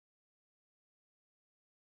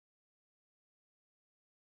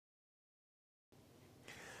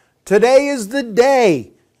Today is the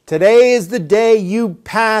day. Today is the day you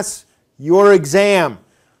pass your exam.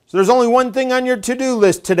 So there's only one thing on your to-do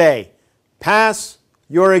list today. Pass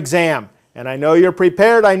your exam. And I know you're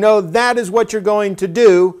prepared. I know that is what you're going to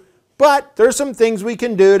do. But there's some things we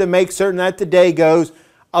can do to make certain that the day goes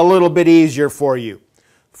a little bit easier for you.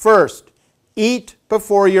 First, eat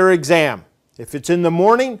before your exam. If it's in the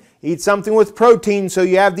morning, eat something with protein so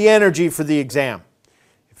you have the energy for the exam.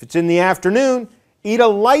 If it's in the afternoon, eat a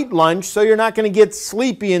light lunch so you're not going to get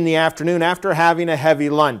sleepy in the afternoon after having a heavy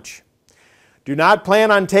lunch. Do not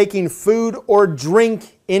plan on taking food or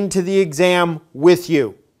drink into the exam with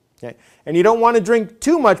you. Okay? And you don't want to drink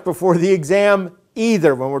too much before the exam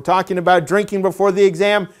either. When we're talking about drinking before the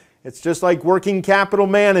exam, it's just like working capital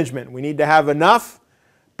management. We need to have enough,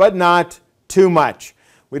 but not too much.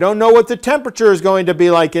 We don't know what the temperature is going to be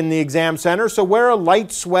like in the exam center, so wear a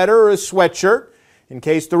light sweater or a sweatshirt in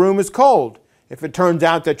case the room is cold. If it turns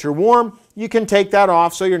out that you're warm, you can take that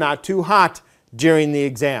off so you're not too hot during the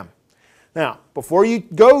exam. Now, before you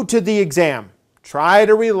go to the exam, try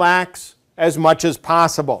to relax as much as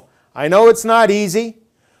possible. I know it's not easy,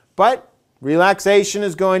 but relaxation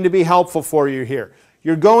is going to be helpful for you here.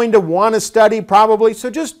 You're going to want to study probably, so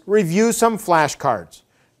just review some flashcards.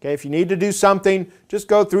 Okay, if you need to do something, just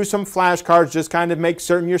go through some flashcards, just kind of make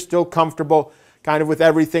certain you're still comfortable kind of with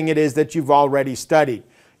everything it is that you've already studied.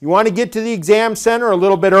 You want to get to the exam center a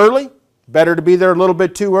little bit early. Better to be there a little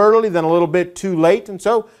bit too early than a little bit too late. And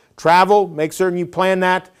so travel, make certain you plan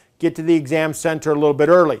that, get to the exam center a little bit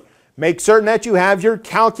early. Make certain that you have your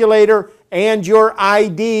calculator and your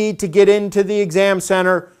ID to get into the exam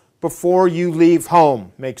center before you leave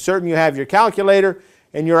home. Make certain you have your calculator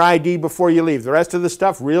and your ID before you leave. The rest of the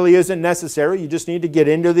stuff really isn't necessary. You just need to get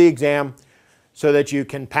into the exam so that you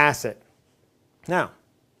can pass it. Now,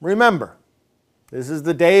 remember, this is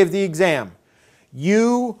the day of the exam.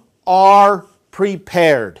 You are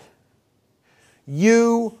prepared.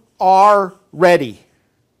 You are ready.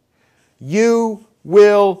 You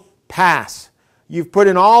will pass. You've put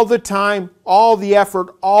in all the time, all the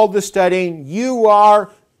effort, all the studying. You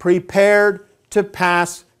are prepared to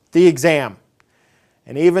pass the exam.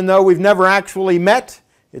 And even though we've never actually met,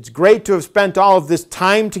 it's great to have spent all of this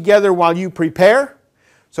time together while you prepare.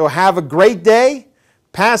 So have a great day,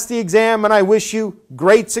 pass the exam, and I wish you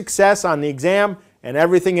great success on the exam and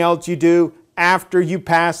everything else you do after you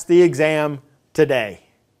pass the exam today.